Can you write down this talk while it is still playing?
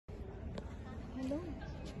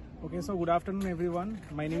Okay, so good afternoon everyone.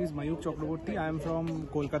 My name is Mayukh Chakraborty. I am from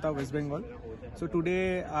Kolkata, West Bengal. So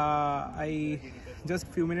today, just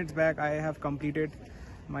few minutes back, I have completed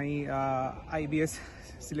my IBS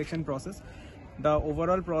selection process. The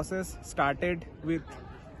overall process started with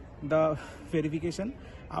the verification.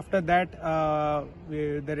 After that,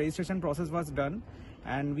 the registration process was done,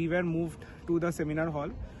 and we were moved to the seminar hall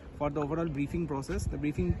for the overall briefing process.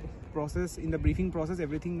 In the briefing process,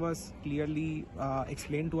 everything was clearly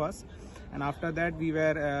explained to us, and after that we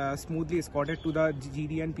were smoothly escorted to the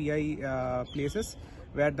GD and PI places,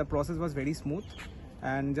 where the process was very smooth.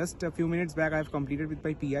 And just a few minutes back I have completed with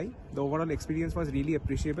my PI. The overall experience was really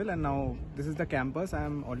appreciable, and now this is the campus. I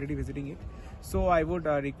am already visiting it. So I would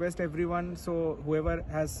request everyone, so whoever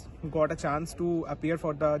has got a chance to appear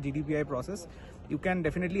for the GDPI process, you can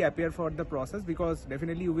definitely appear for the process, because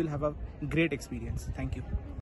definitely you will have a great experience. Thank you.